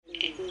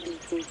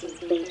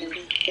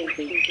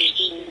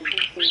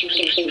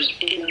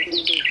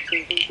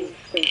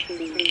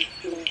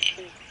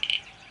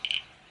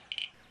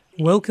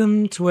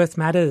Welcome to Earth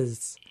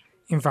Matters,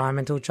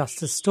 environmental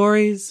justice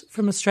stories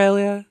from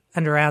Australia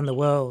and around the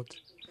world.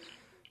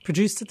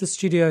 Produced at the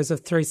studios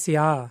of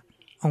 3CR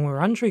on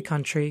Wurundjeri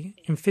country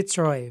in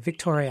Fitzroy,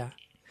 Victoria,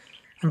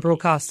 and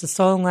broadcast to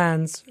soil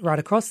lands right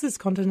across this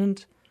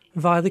continent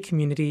via the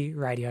Community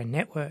Radio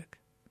Network.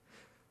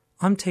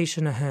 I'm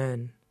Tisha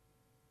Nahern.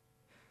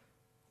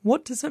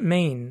 What does it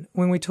mean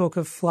when we talk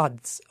of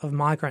floods of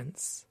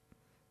migrants?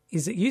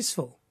 Is it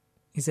useful?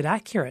 Is it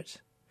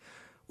accurate?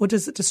 Or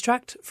does it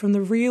distract from the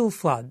real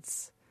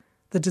floods,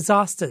 the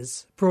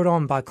disasters brought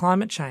on by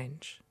climate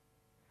change?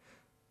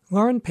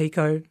 Lauren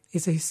Pico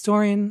is a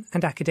historian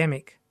and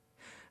academic,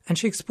 and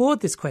she explored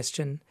this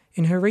question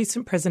in her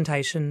recent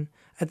presentation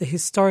at the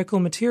Historical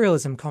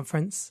Materialism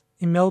Conference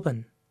in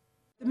Melbourne.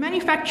 The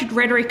manufactured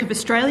rhetoric of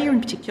Australia in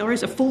particular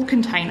is a full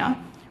container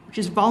which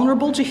is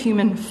vulnerable to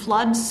human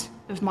floods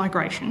of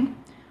migration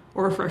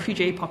or of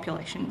refugee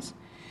populations.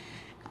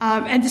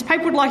 And this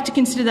paper would like to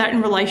consider that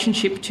in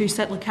relationship to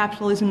settler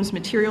capitalism's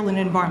material and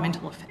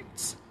environmental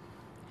effects.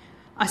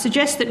 I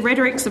suggest that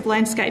rhetorics of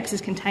landscapes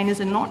as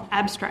containers are not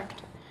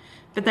abstract,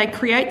 but they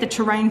create the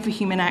terrain for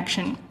human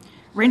action,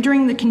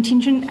 rendering the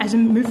contingent as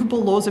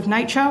immovable laws of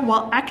nature,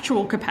 while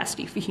actual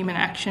capacity for human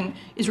action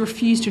is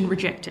refused and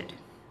rejected.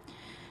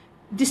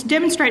 This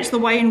demonstrates the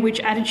way in which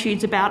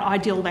attitudes about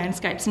ideal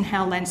landscapes and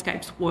how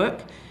landscapes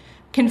work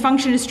can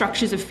function as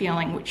structures of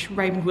feeling, which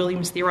Raymond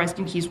Williams theorised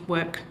in his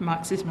work,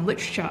 Marxism and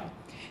Literature.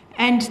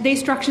 And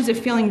these structures of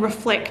feeling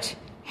reflect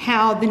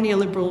how the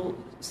neoliberal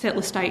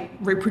settler state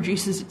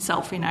reproduces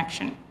itself in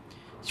action,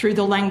 through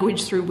the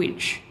language through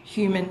which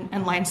human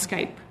and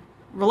landscape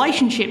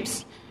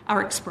relationships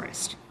are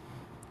expressed.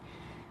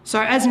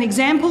 So as an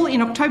example,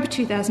 in October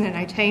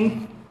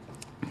 2018,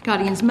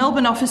 Guardian's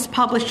Melbourne office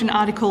published an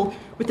article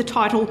with the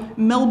title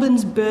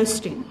 "Melbourne's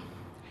Bursting: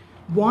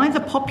 Why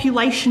the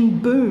Population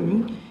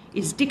Boom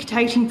is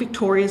Dictating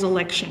Victoria's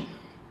Election."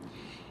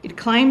 It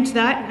claimed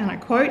that, and I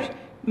quote,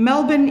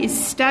 "Melbourne is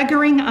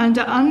staggering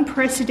under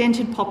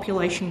unprecedented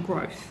population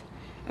growth,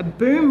 a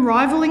boom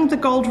rivalling the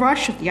gold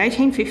rush of the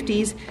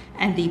 1850s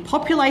and the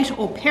populate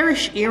or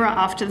perish era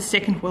after the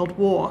Second World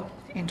War,"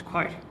 end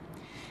quote.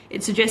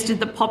 It suggested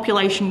that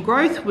population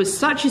growth was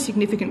such a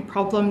significant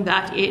problem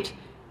that it,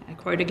 I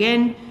quote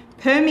again,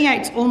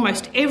 "permeates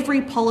almost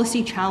every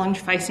policy challenge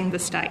facing the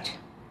state."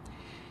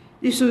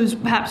 This was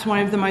perhaps one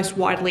of the most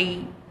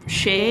widely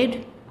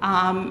shared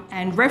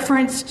and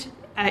referenced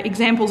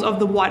examples of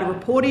the wider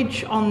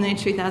reportage on the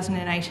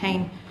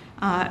 2018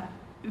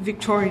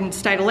 Victorian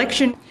state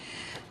election.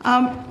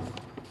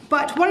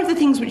 But one of the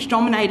things which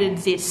dominated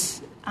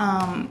this,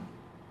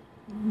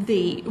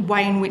 the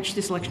way in which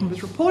this election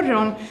was reported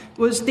on,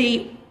 was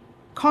the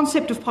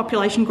concept of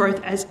population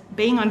growth as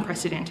being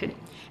unprecedented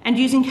and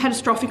using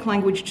catastrophic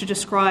language to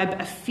describe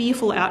a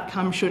fearful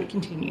outcome should it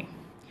continue.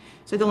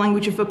 So the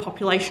language of a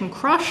population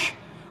crush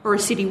or a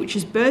city which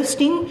is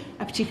bursting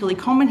are particularly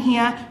common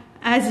here,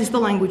 as is the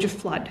language of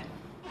flood.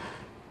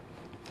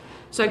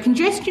 So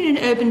congestion in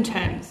urban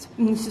terms,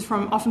 and this is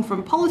often from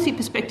a policy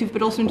perspective,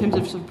 but also in terms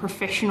of sort of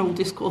professional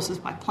discourses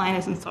by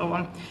planners and so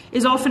on,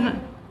 is often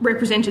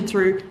represented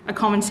through a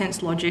common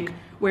sense logic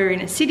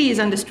wherein a city is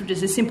understood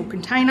as a simple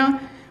container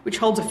which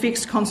holds a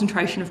fixed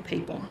concentration of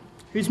people,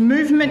 whose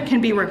movement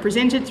can be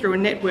represented through a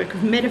network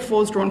of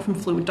metaphors drawn from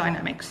fluid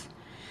dynamics.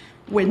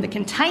 When the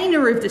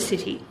container of the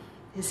city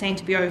is seen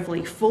to be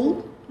overly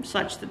full,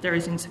 such that there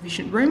is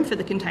insufficient room for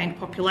the contained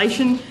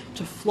population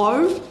to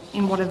flow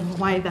in whatever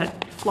way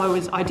that flow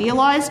is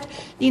idealised,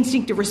 the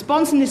instinctive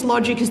response in this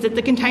logic is that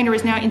the container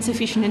is now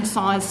insufficient in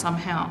size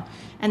somehow,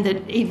 and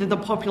that either the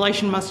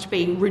population must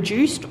be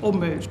reduced or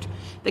moved.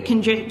 The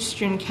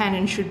congestion can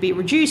and should be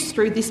reduced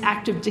through this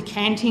act of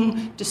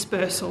decanting,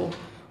 dispersal,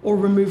 or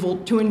removal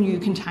to a new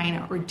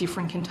container or a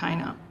different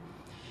container.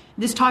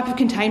 This type of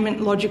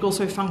containment logic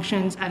also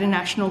functions at a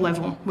national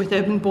level, with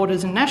urban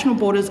borders and national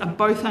borders are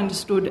both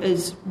understood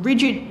as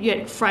rigid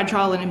yet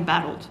fragile and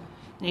embattled.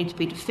 They need to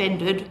be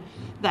defended.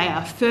 They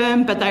are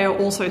firm, but they are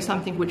also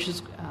something which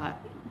is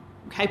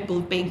capable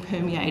of being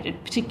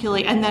permeated,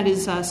 particularly, and that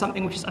is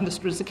something which is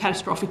understood as a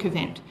catastrophic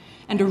event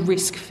and a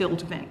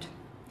risk-filled event.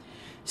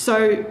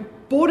 So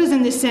borders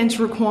in this sense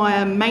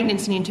require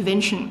maintenance and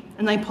intervention,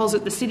 and they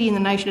posit the city and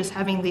the nation as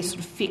having these sort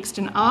of fixed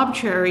and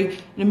arbitrary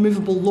and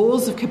immovable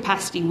laws of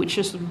capacity, which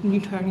are sort of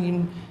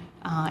Newtonian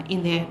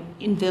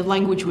in their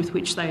language with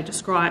which they are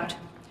described.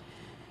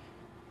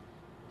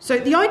 So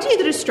the idea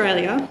that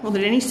Australia, or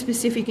that any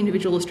specific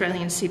individual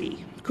Australian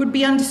city, could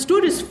be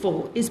understood as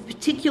full is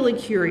particularly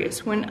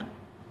curious when,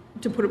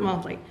 to put it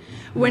mildly,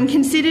 when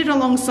considered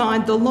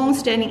alongside the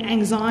long-standing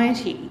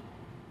anxiety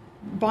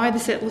by the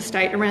settler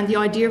state around the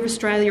idea of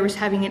Australia as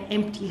having an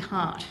empty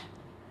heart,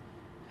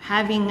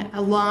 having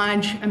a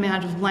large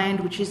amount of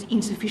land which is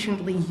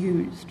insufficiently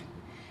used,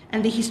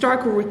 and the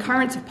historical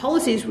recurrence of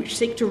policies which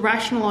seek to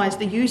rationalise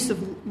the use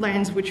of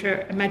lands which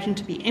are imagined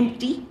to be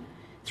empty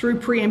through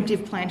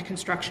preemptive planned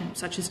construction,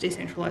 such as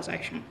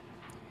decentralisation.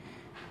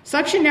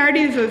 Such a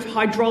narrative of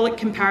hydraulic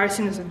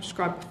comparison, as I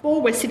described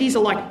before, where cities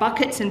are like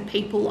buckets and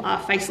people are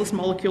faceless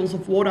molecules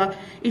of water,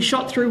 is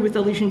shot through with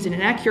illusions and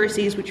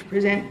inaccuracies which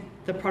present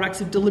the products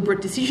of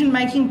deliberate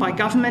decision-making by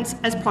governments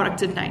as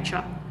products of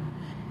nature,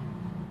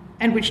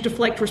 and which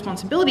deflect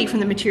responsibility from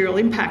the material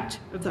impact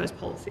of those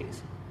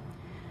policies.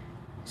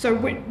 So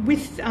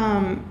with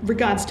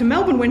regards to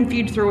Melbourne, when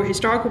viewed through a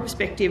historical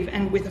perspective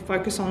and with a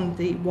focus on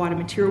the wider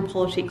material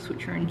politics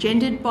which are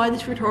engendered by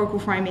this rhetorical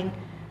framing,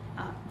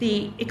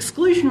 the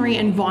exclusionary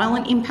and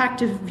violent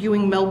impact of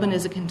viewing Melbourne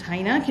as a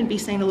container can be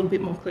seen a little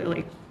bit more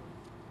clearly.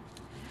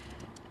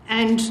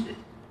 And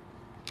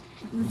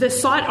the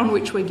site on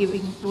which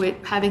we're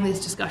having these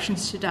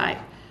discussions today,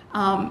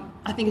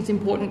 I think it's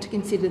important to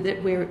consider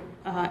that we're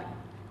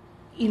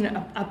in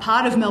a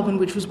part of Melbourne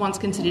which was once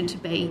considered to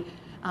be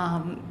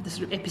the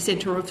sort of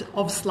epicentre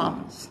of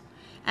slums.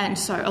 And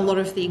so a lot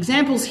of the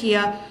examples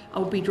here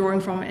I'll be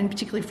drawing from, and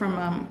particularly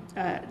from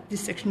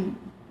this section,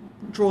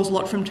 draws a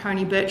lot from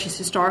Tony Birch's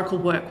historical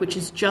work, which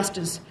is just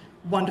as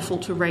wonderful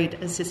to read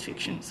as his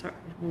fiction, so I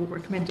will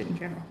recommend it in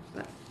general.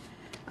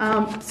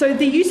 So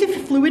the use of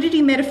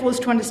fluidity metaphors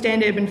to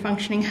understand urban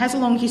functioning has a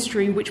long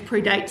history which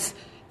predates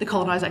the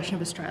colonisation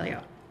of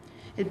Australia.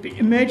 It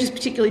emerges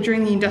particularly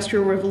during the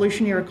Industrial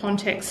Revolution era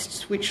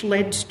context, which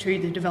led to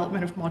the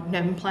development of modern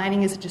urban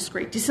planning as a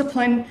discrete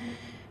discipline,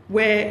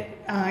 where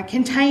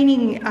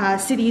containing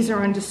cities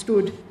are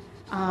understood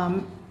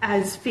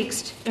as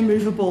fixed,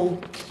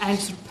 immovable, and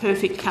sort of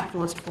perfect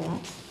capitalist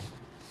forms.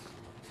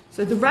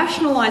 So the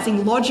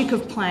rationalising logic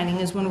of planning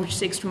is one which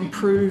seeks to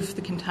improve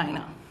the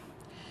container.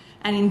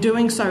 And in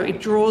doing so, it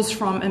draws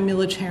from a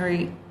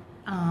military,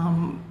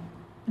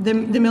 the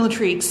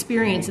military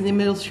experience and the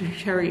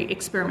military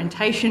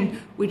experimentation,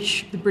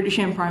 which the British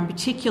Empire in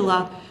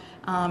particular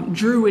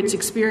drew its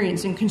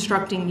experience in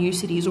constructing new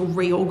cities or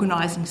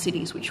reorganising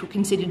cities, which were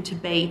considered to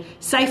be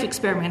safe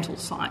experimental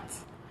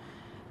sites.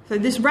 So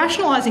this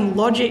rationalising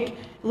logic,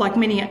 like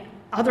many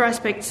other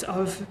aspects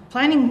of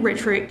planning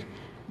rhetoric,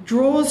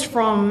 draws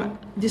from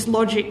this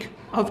logic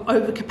of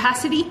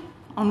overcapacity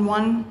on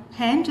one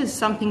hand as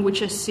something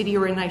which a city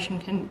or a nation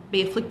can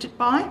be afflicted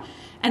by,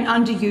 and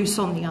underuse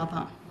on the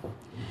other.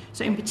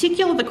 So in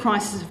particular, the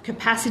crisis of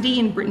capacity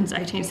in Britain's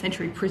 18th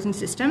century prison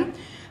system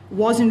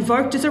was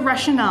invoked as a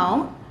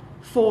rationale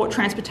for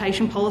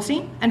transportation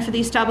policy and for the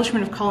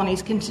establishment of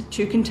colonies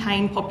to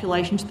contain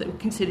populations that were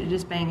considered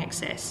as being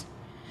excess.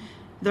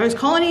 Those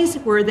colonies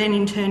were then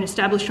in turn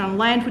established on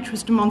land which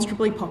was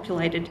demonstrably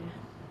populated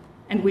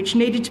and which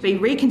needed to be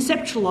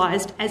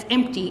reconceptualised as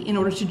empty in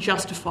order to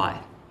justify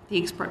the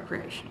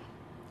expropriation.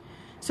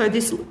 So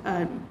this,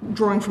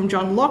 drawing from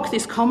John Locke,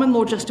 this common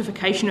law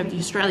justification of the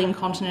Australian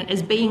continent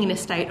as being in a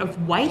state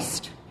of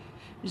waste,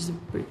 which is a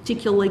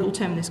particular legal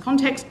term in this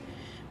context,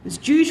 was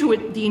due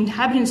to the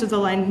inhabitants of the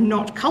land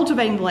not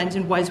cultivating the lands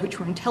in ways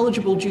which were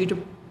intelligible due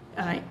to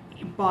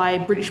by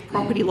British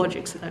property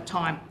logics at that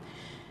time.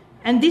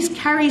 And this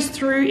carries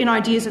through in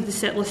ideas of the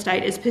settler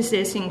state as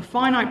possessing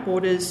finite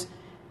borders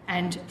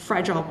and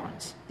fragile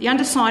ones. The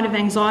underside of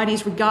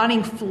anxieties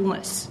regarding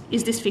fullness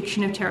is this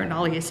fiction of terra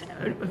nullius,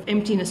 of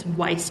emptiness and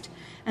waste,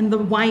 and the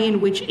way in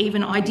which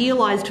even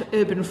idealised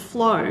urban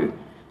flow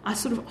are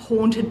sort of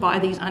haunted by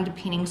these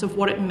underpinnings of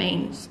what it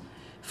means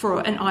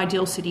for an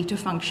ideal city to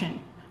function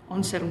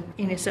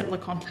in a settler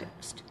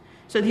context.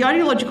 So the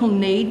ideological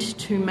need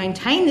to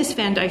maintain this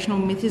foundational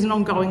myth is an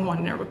ongoing one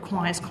and it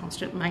requires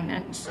constant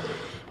maintenance.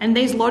 And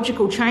these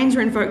logical chains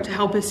are invoked to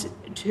help us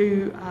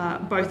to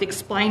both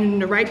explain and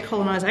narrate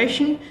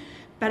colonisation,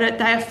 but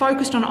they are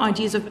focused on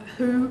ideas of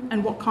who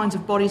and what kinds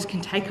of bodies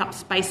can take up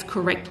space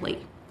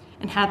correctly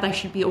and how they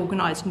should be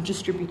organised and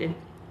distributed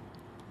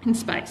in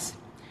space.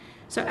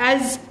 So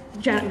as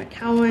Janet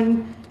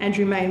McCowan,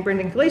 Andrew May and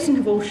Brendan Gleeson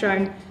have all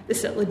shown, the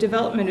settler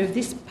development of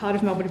this part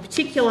of Melbourne in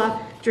particular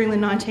during the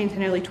 19th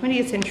and early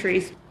 20th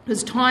centuries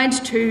was tied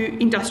to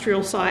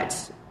industrial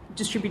sites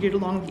distributed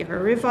along the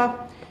Yarra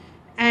River,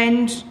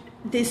 and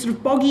this sort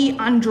of boggy,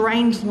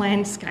 undrained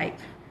landscape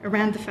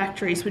around the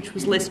factories, which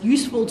was less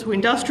useful to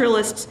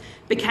industrialists,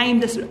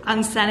 became the sort of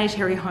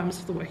unsanitary homes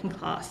of the working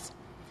class.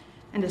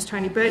 And as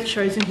Tony Birch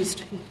shows in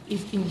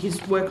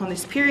his work on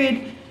this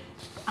period,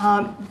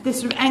 the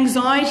sort of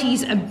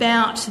anxieties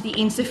about the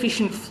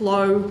insufficient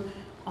flow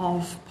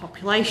of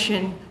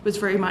population was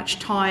very much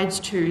tied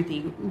to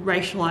the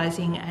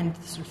racialising and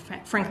sort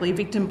of frankly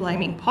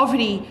victim-blaming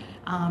poverty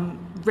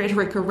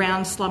rhetoric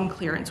around slum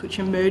clearance, which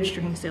emerged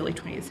during this early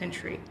 20th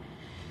century.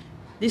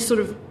 This sort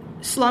of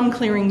slum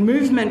clearing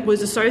movement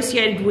was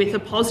associated with a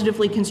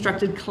positively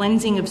constructed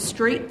cleansing of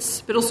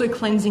streets, but also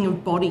cleansing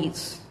of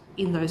bodies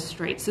in those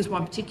streets. There's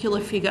one particular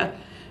figure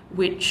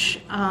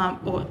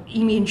or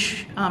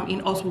image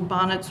in Oswald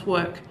Barnett's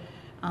work,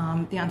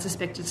 The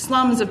Unsuspected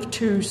Slums, of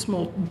two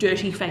small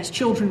dirty-faced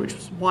children, which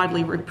was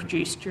widely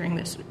reproduced during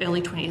this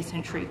early 20th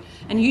century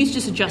and used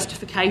as a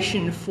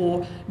justification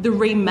for the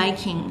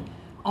remaking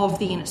of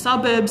the inner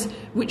suburbs,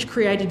 which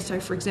created, so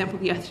for example,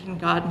 the Atherton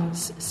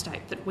Gardens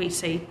estate that we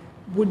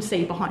would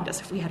see behind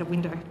us if we had a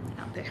window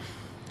out there.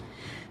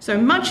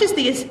 So much as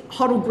the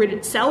Hoddle grid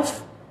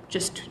itself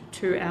just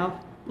to our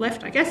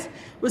left, I guess,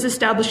 was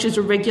established as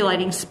a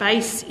regulating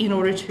space in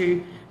order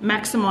to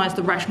maximise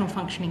the rational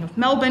functioning of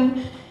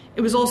Melbourne.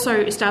 It was also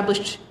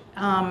established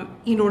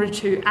in order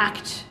to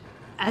act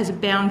as a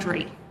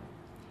boundary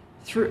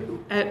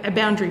through a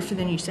boundary for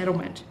the new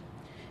settlement.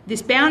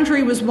 This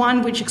boundary was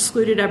one which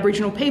excluded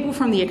Aboriginal people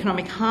from the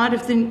economic heart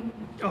of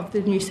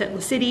the new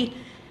settler city,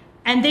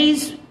 and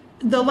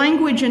the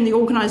language and the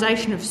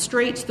organisation of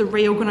streets, the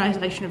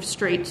reorganisation of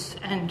streets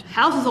and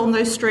houses on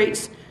those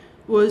streets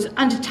was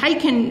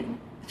undertaken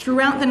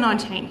throughout the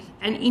 19th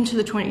and into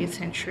the 20th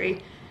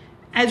century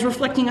as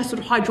reflecting a sort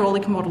of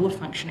hydraulic model of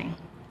functioning.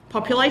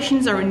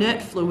 Populations are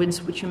inert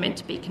fluids which are meant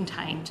to be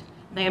contained.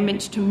 They are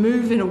meant to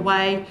move in a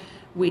way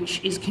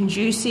which is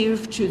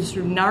conducive to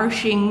sort of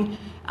nourishing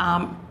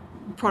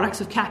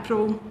products of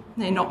capital.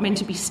 They're not meant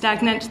to be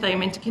stagnant, they are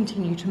meant to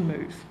continue to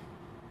move.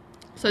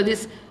 So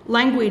this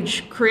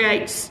language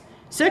creates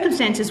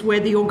circumstances where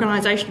the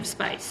organisation of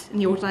space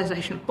and the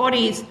organisation of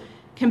bodies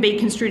can be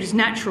construed as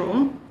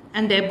natural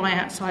and thereby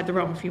outside the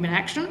realm of human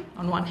action,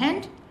 on one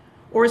hand,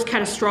 or as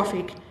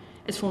catastrophic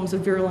as forms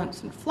of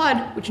virulence and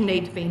flood which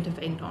need to be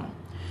intervened on.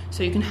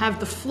 So you can have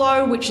the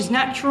flow which is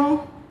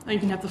natural, or you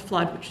can have the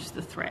flood which is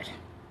the threat.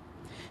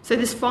 So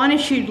this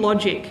finitude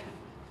logic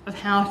of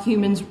how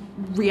humans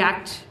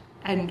react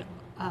and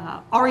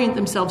orient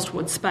themselves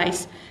towards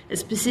space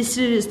has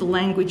persisted as the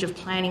language of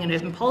planning and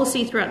urban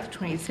policy throughout the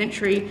 20th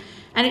century,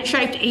 and it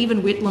shaped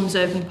even Whitlam's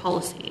urban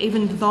policy,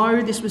 even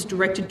though this was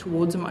directed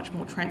towards a much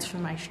more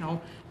transformational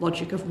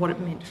logic of what it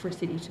meant for a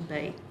city to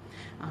be.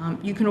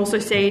 You can also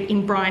see it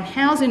in Brian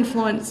Howe's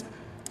influence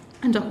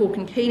under Hawke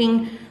and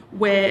Keating,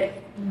 where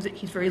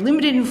he's very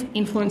limited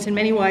influence in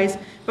many ways,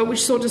 but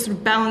which sought to sort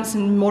of balance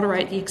and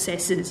moderate the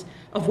excesses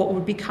of what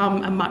would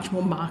become a much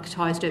more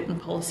marketised urban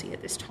policy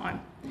at this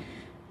time.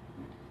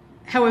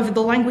 However,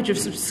 the language of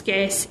sort of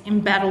scarce,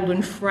 embattled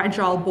and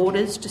fragile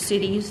borders to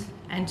cities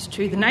and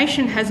to the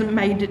nation hasn't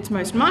made its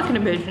most marked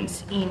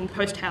emergence in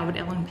post-Howard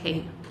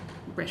LNP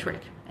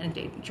rhetoric, and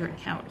indeed during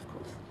Howard, of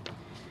course.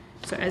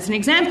 So as an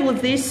example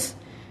of this,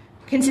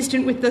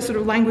 consistent with the sort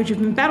of language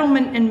of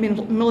embattlement and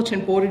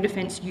militant border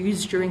defence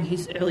used during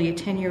his earlier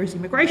tenure as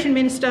Immigration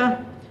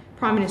Minister,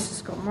 Prime Minister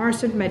Scott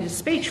Morrison made a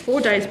speech 4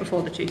 days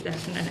before the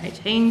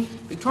 2018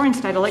 Victorian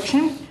state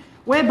election,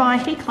 whereby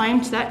he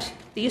claimed that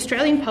the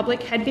Australian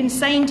public had been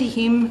saying to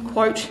him,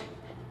 quote,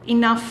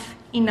 "Enough,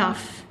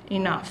 enough,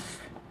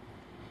 enough."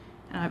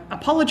 And I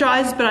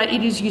apologise, but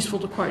it is useful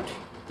to quote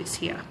this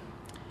here.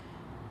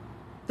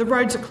 "The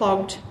roads are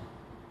clogged,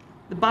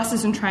 the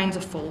buses and trains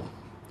are full,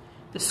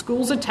 the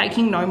schools are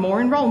taking no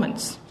more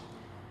enrolments.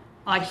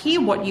 I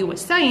hear what you are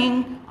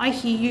saying, I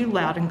hear you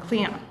loud and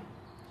clear."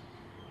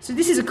 So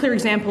this is a clear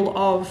example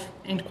of,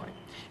 end quote.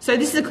 So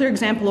this is a clear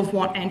example of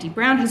what Andy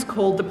Brown has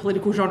called the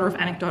political genre of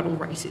anecdotal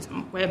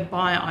racism,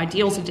 whereby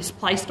ideals are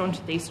displaced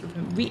onto these sort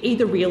of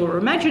either real or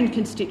imagined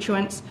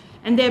constituents,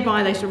 and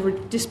thereby they sort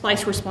of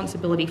displace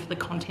responsibility for the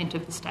content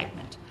of the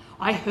statement.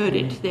 I heard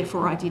it,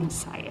 therefore I didn't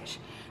say it.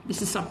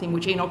 This is something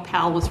which Enoch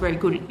Powell was very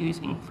good at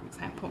using, for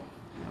example.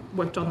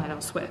 Worked on that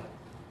elsewhere.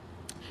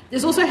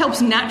 This also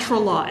helps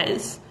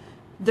naturalise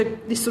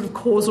this sort of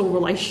causal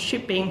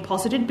relationship being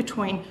posited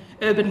between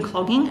urban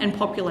clogging and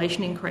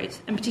population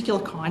increase, and particular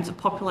kinds of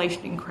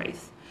population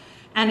increase.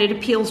 And it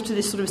appeals to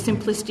this sort of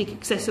simplistic,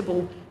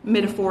 accessible,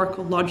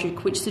 metaphorical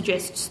logic which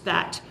suggests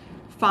that,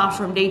 far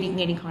from needing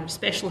any kind of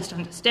specialist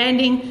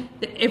understanding,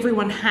 that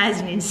everyone has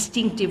an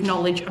instinctive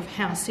knowledge of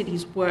how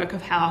cities work,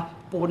 of how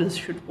borders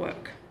should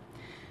work.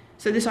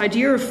 So this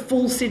idea of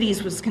full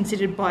cities was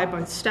considered by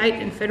both state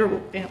and federal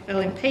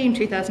LNP in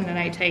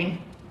 2018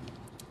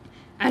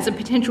 as a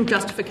potential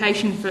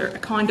justification for a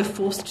kind of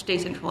forced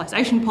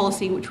decentralisation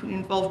policy which would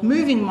involve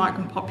moving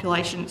migrant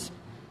populations,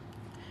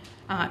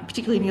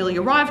 particularly newly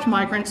arrived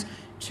migrants,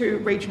 to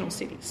regional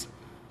cities.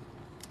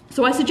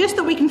 So I suggest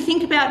that we can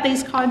think about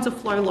these kinds of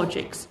flow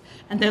logics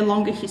and their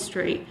longer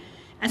history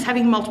as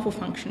having multiple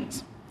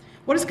functions.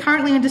 What is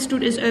currently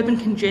understood as urban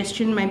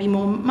congestion may be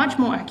much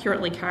more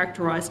accurately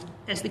characterised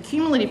as the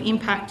cumulative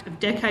impact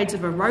of decades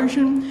of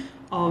erosion,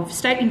 of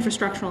state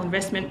infrastructural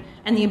investment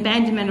and the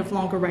abandonment of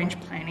longer range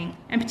planning,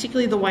 and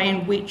particularly the way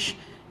in which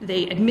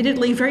the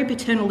admittedly very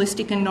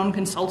paternalistic and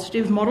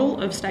non-consultative model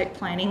of state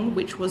planning,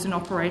 which was in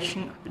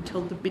operation up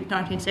until the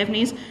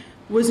mid-1970s,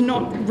 was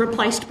not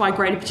replaced by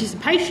greater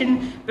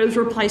participation, but was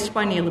replaced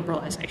by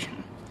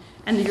neoliberalisation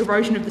and the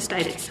erosion of the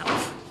state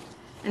itself.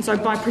 And so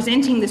by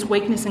presenting this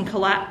weakness and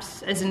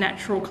collapse as a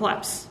natural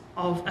collapse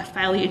of a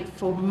failure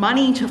for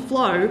money to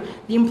flow,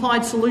 the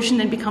implied solution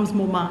then becomes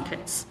more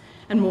markets.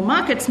 And more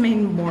markets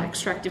mean more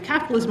extractive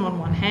capitalism on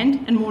one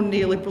hand and more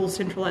neoliberal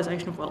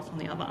centralisation of wealth on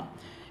the other.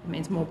 It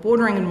means more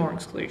bordering and more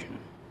exclusion.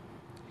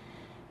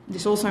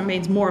 This also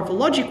means more of a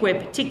logic where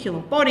particular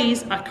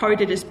bodies are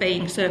coded as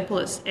being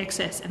surplus,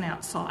 excess and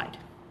outside.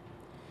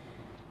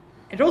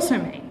 It also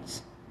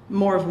means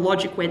more of a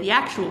logic where the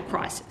actual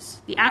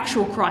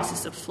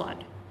crisis of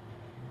flood,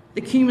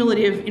 the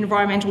cumulative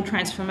environmental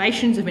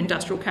transformations of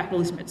industrial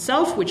capitalism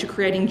itself, which are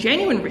creating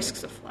genuine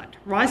risks of flood,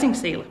 rising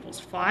sea levels,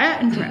 fire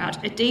and drought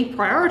are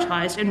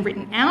deprioritised and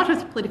written out of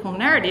the political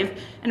narrative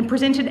and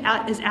presented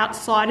as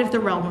outside of the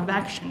realm of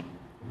action.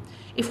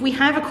 If we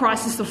have a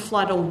crisis of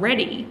flood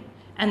already,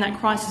 and that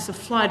crisis of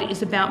flood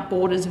is about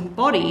borders and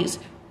bodies,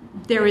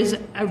 there is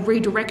a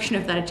redirection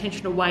of that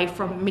attention away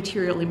from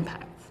material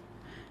impacts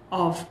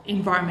of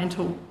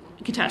environmental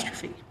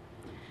catastrophe.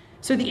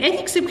 So the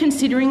ethics of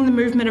considering the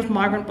movement of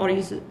migrant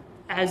bodies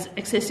as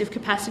excessive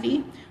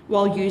capacity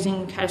while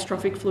using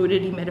catastrophic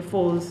fluidity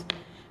metaphors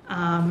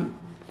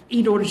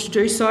in order to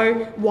do so,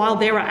 while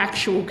there are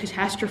actual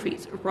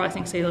catastrophes of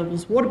rising sea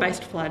levels,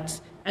 water-based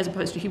floods, as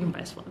opposed to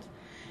human-based floods.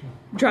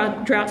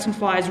 Droughts and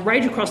fires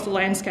rage across the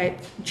landscape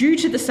due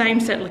to the same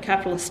settler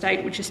capitalist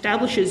state which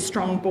establishes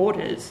strong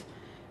borders,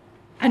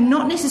 and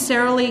not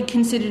necessarily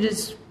considered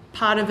as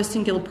part of a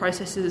singular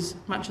process as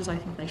much as I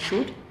think they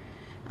should.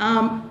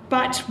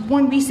 But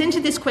when we centre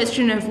this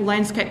question of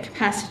landscape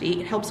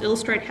capacity, it helps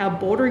illustrate how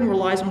bordering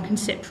relies on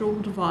conceptual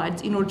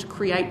divides in order to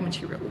create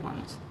material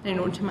ones, in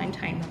order to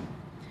maintain them.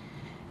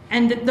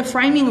 And the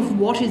framing of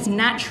what is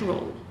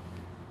natural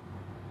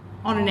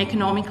on an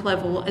economic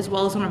level as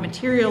well as on a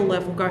material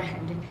level go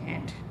hand in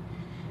hand.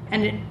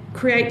 And it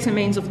creates a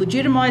means of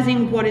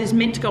legitimising what is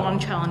meant to go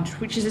unchallenged,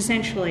 which is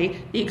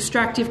essentially the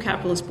extractive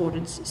capitalist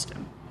bordered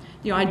system.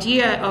 The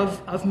idea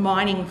of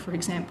mining, for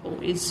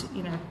example, is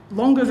a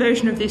longer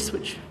version of this,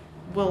 which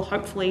will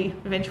hopefully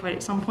eventuate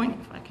at some point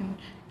if I can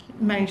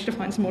manage to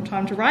find some more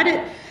time to write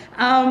it.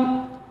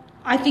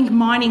 I think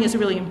mining is a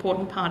really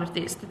important part of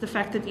this, that the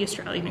fact that the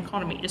Australian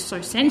economy is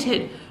so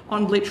centred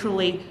on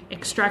literally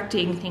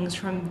extracting things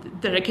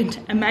that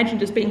are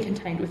imagined as being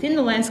contained within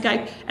the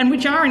landscape and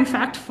which are in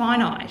fact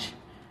finite,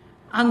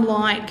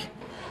 unlike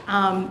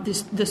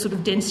the sort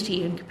of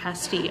density and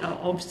capacity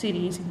of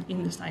cities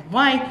in the same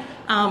way.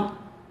 I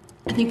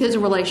think there's a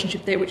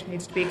relationship there which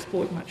needs to be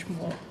explored much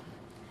more.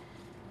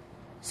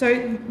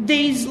 So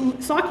these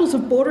cycles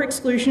of border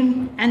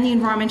exclusion and the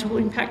environmental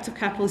impacts of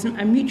capitalism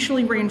are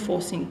mutually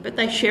reinforcing, but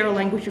they share a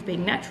language of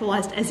being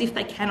naturalised as if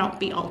they cannot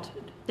be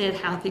altered. They're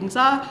how things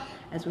are.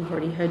 As we've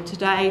already heard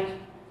today,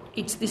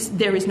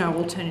 there is no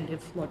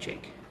alternative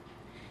logic.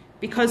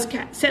 Because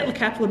settler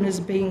capitalism is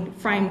being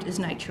framed as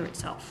nature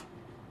itself.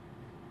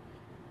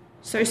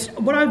 So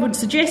what I would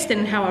suggest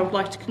and how I would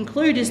like to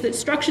conclude is that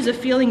structures of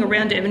feeling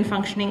around ebb and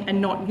functioning are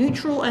not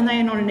neutral and they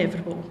are not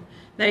inevitable.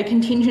 They are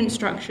contingent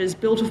structures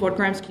built of what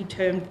Gramsci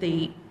termed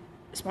the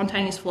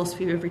spontaneous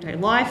philosophy of everyday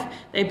life.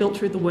 They are built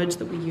through the words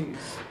that we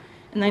use.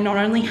 And they not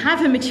only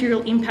have a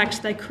material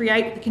impact, they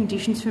create the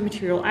conditions for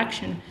material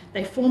action.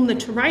 They form the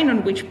terrain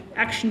on which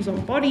actions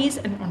on bodies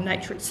and on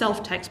nature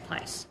itself takes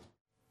place.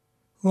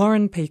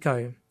 Lauren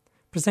Pico,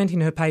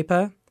 presenting her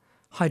paper,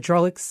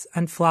 Hydraulics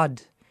and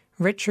Flood,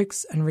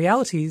 Rhetorics and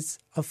Realities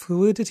of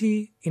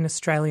Fluidity in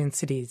Australian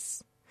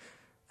Cities,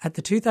 at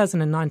the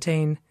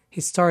 2019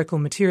 Historical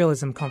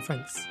Materialism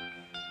Conference,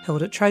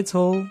 held at Trades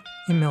Hall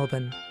in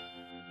Melbourne.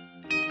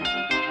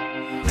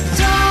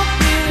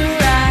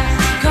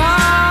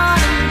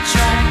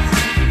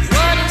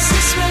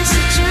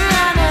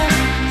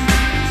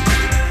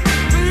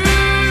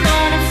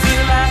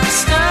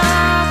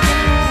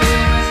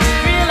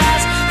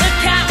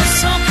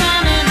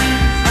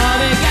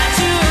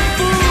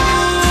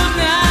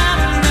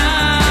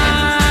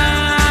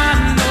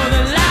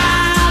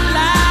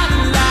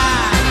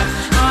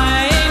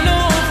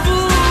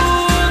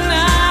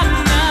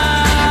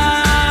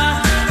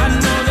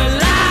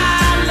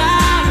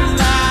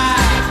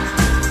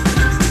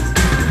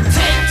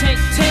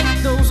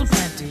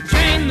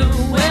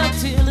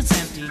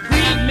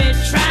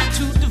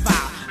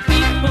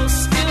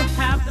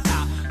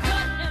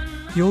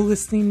 You're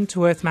listening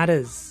to Earth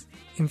Matters,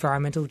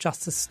 environmental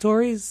justice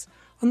stories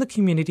on the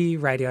Community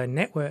Radio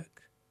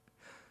Network.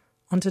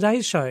 On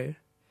today's show,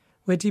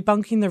 we're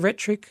debunking the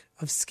rhetoric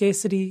of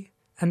scarcity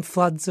and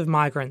floods of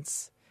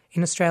migrants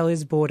in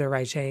Australia's border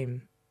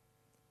regime.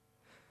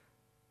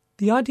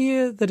 The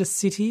idea that a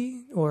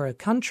city or a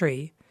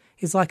country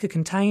is like a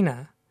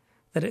container,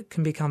 that it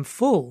can become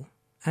full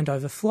and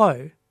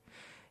overflow,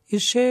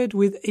 is shared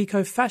with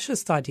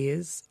eco-fascist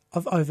ideas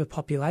of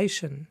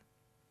overpopulation.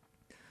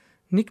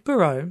 Nick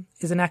Burrow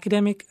is an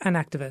academic and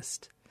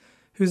activist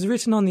who's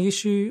written on the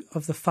issue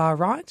of the far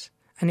right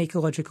and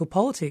ecological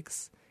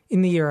politics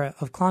in the era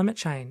of climate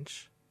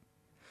change.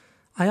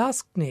 I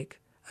asked Nick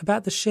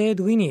about the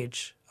shared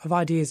lineage of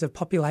ideas of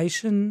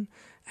population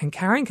and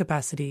carrying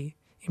capacity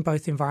in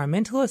both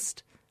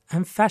environmentalist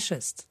and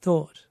fascist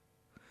thought.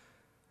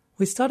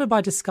 We started by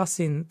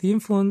discussing the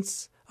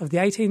influence of the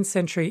 18th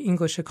century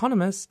English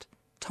economist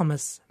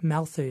Thomas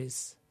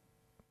Malthus.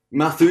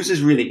 Malthus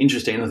is really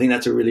interesting, and I think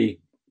it's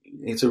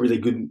a really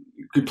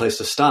good place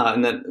to start,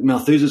 and that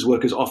Malthus's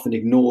work is often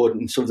ignored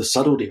and sort of the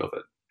subtlety of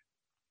it.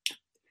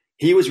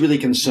 He was really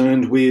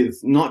concerned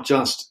with not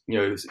just,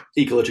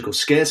 ecological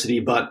scarcity,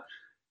 but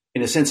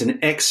in a sense, an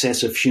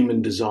excess of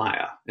human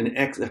desire. He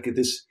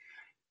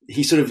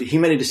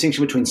made a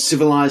distinction between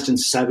civilized and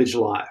savage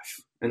life.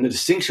 And the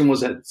distinction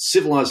was that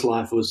civilized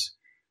life was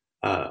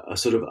a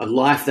sort of a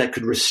life that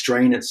could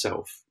restrain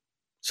itself.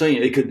 So,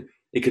 it could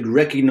It could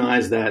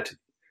recognize that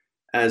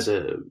as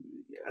a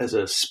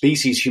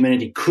species,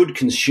 humanity could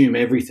consume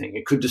everything.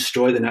 It could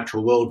destroy the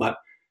natural world, but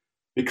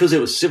because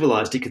it was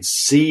civilized, it could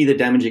see the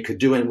damage it could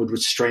do and would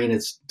restrain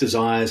its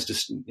desires,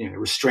 just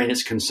restrain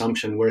its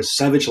consumption. Whereas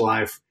savage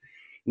life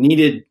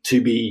needed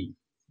to be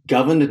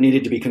governed,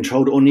 needed to be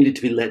controlled, or needed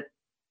to be let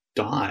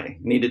die,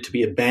 needed to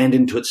be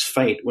abandoned to its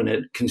fate when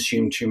it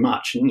consumed too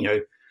much. And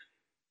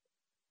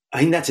I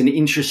think that's an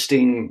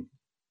interesting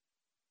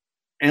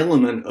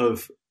element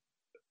of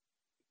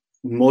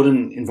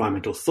modern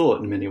environmental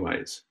thought in many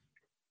ways.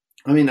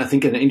 I mean, I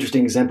think an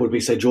interesting example would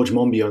be, say, George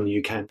Monbiot in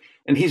the UK.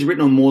 And he's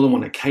written on more than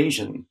one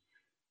occasion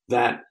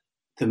that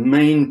the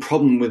main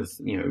problem with,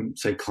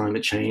 say,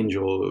 climate change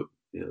or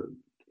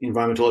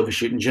environmental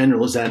overshoot in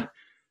general is that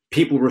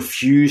people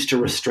refuse to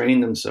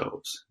restrain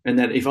themselves. And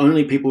that if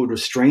only people would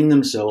restrain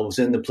themselves,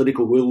 then the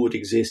political will would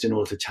exist in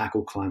order to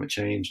tackle climate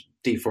change,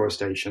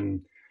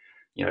 deforestation,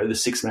 the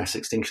sixth mass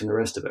extinction, the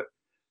rest of it.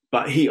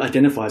 But he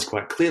identifies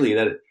quite clearly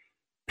that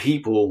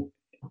people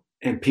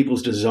and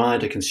people's desire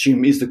to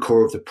consume is the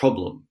core of the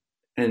problem.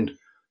 And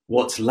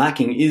what's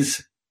lacking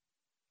is,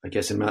 I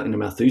guess in a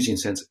Malthusian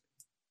sense,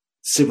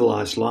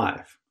 civilized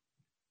life.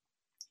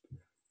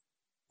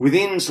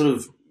 Within sort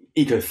of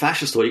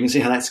eco-fascist thought, you can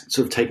see how that's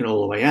sort of taken all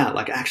the way out.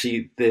 Like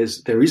actually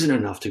there isn't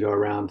enough to go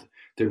around.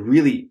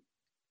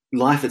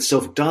 Life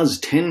itself does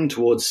tend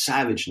towards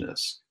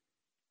savageness.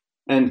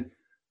 And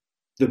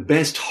the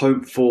best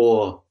hope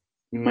for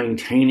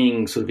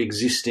maintaining sort of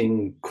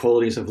existing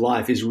qualities of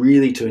life is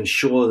really to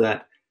ensure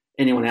that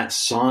anyone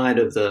outside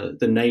of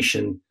the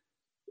nation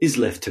is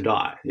left to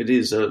die. It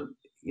is it's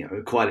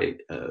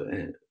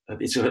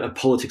a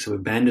politics of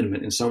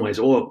abandonment in some ways,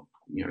 or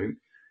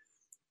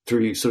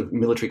through sort of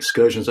military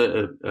excursions,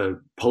 a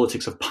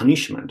politics of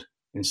punishment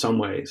in some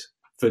ways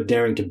for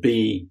daring to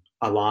be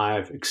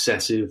alive,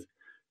 excessive,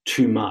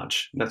 too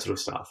much, that sort of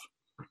stuff.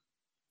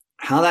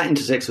 How that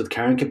intersects with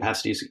carrying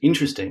capacity is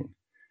interesting,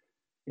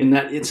 in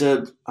that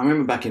I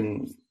remember back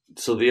in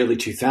sort of the early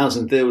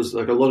 2000s, there was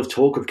like a lot of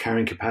talk of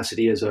carrying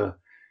capacity as an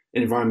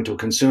environmental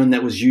concern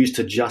that was used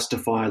to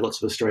justify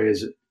lots of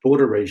Australia's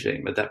border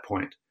regime at that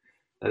point.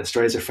 That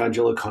Australia's a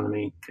fragile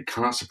economy, it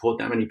can't support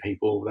that many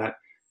people, that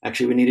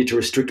actually we needed to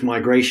restrict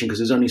migration because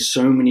there's only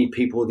so many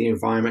people the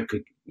environment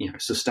could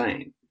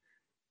sustain.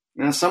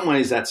 Now, in some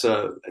ways, it's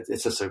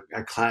just a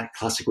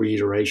classic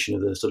reiteration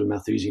of the sort of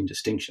Malthusian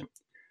distinction.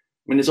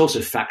 I mean, it's also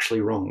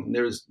factually wrong.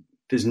 There's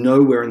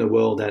nowhere in the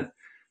world that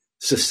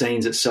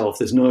sustains itself.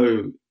 There's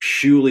no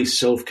purely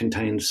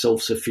self-contained,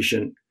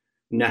 self-sufficient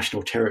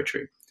national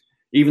territory.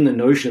 Even the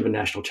notion of a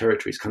national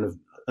territory is kind of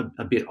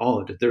a bit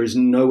odd. There is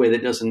nowhere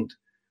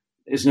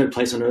there's no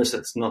place on earth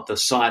that's not the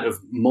site of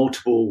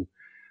multiple,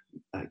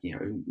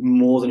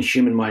 more than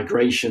human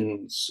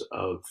migrations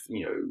of,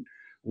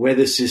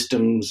 weather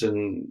systems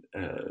and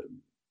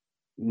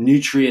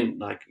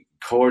nutrient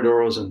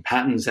corridors and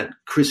patterns that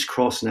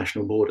crisscross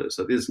national borders.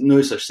 So there's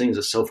no such thing as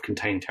a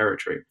self-contained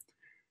territory.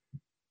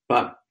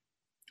 But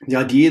the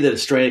idea that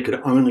Australia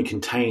could only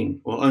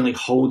contain or only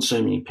hold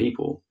so many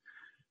people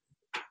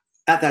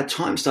at that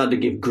time started to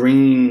give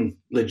green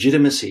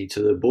legitimacy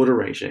to the border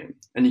regime.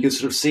 And you could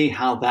sort of see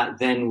how that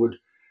then would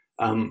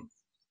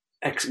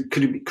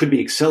could be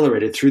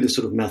accelerated through the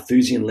sort of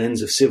Malthusian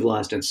lens of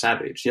civilized and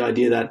savage. The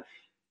idea that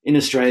in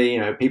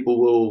Australia,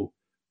 people will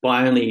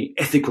buy only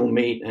ethical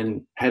meat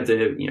and have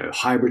their,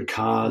 hybrid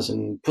cars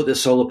and put their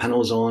solar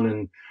panels on,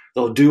 and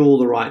they'll do all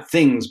the right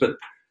things. But,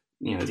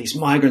 these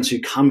migrants who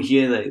come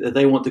here,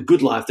 they want the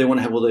good life. They want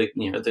to have all the,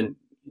 the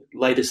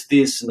latest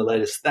this and the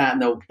latest that,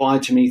 and they'll buy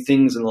too many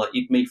things and they'll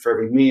eat meat for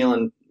every meal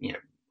and,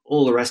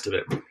 all the rest of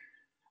it.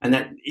 And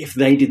that if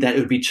they did that, it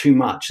would be too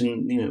much.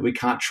 And, we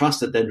can't trust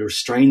that they'd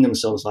restrain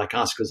themselves like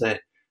us because they're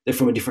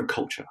from a different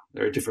culture.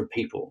 They're a different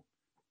people.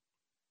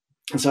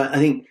 And so I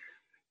think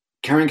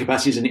carrying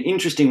capacity is an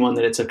interesting one,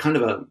 that it's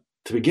to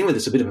begin with,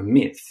 it's a bit of a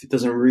myth.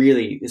 It's not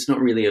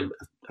really a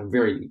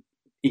very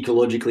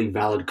ecologically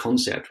valid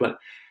concept, but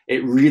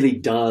it really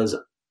does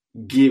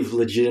give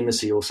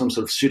legitimacy or some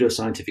sort of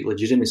pseudoscientific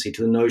legitimacy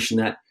to the notion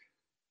that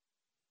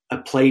a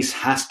place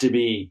has to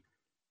be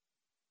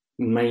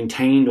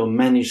maintained or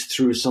managed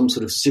through some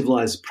sort of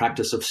civilized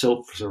practice of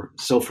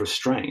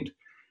self-restraint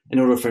in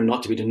order for it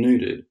not to be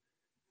denuded.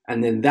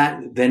 And then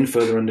that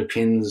further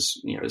underpins,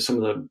 some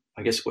of the,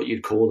 I guess, what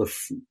you'd call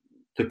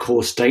the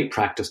core state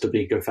practice of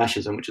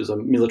eco-fascism, which is a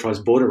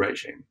militarized border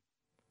regime.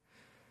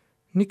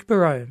 Nick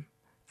Burrow,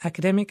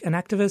 academic and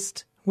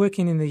activist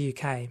working in the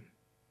UK.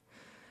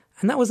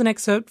 And that was an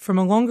excerpt from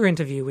a longer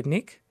interview with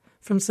Nick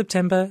from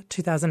September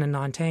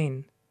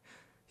 2019.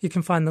 You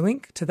can find the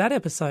link to that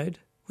episode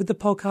with the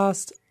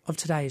podcast of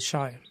today's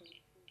show.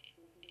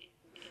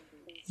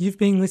 You've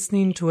been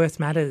listening to Earth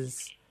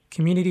Matters,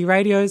 Community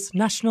Radio's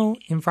National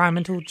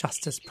Environmental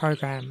Justice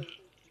Program.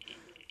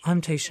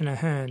 I'm Tisha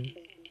Ahern.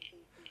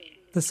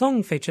 The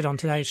song featured on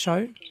today's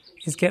show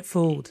is Get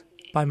Fooled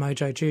by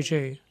Mojo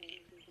Juju.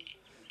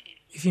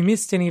 If you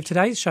missed any of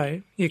today's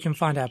show, you can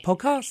find our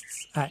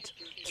podcasts at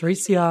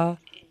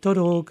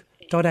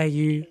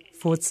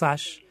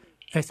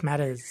 3cr.org.au/Earth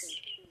Matters.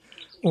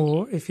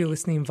 Or if you're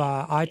listening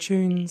via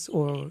iTunes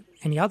or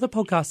any other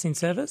podcasting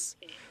service,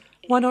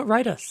 why not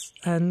rate us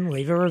and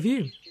leave a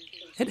review?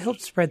 It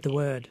helps spread the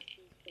word.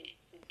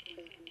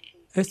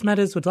 Earth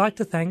Matters would like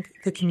to thank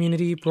the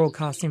Community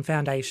Broadcasting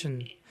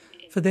Foundation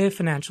for their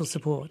financial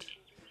support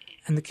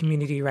and the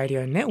Community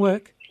Radio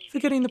Network for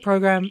getting the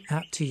program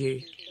out to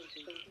you.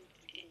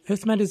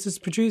 Earth Matters is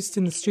produced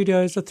in the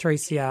studios of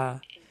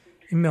 3CR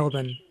in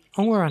Melbourne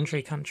on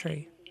Wurundjeri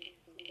country.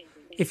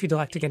 If you'd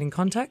like to get in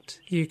contact,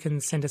 you can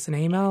send us an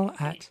email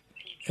at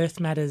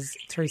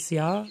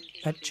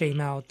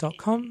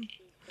earthmatters3cr@gmail.com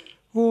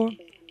or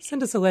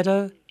send us a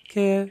letter,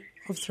 care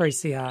of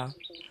 3CR.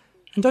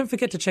 And don't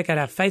forget to check out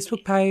our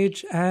Facebook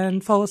page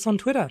and follow us on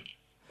Twitter.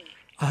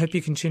 I hope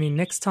you can tune in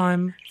next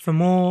time for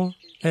more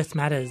Earth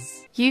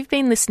Matters. You've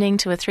been listening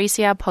to a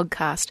 3CR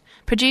podcast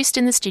produced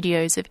in the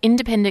studios of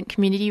independent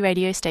community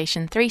radio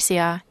station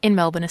 3CR in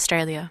Melbourne,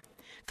 Australia.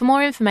 For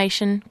more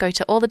information, go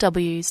to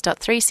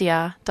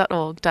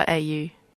allthews.3cr.org.au.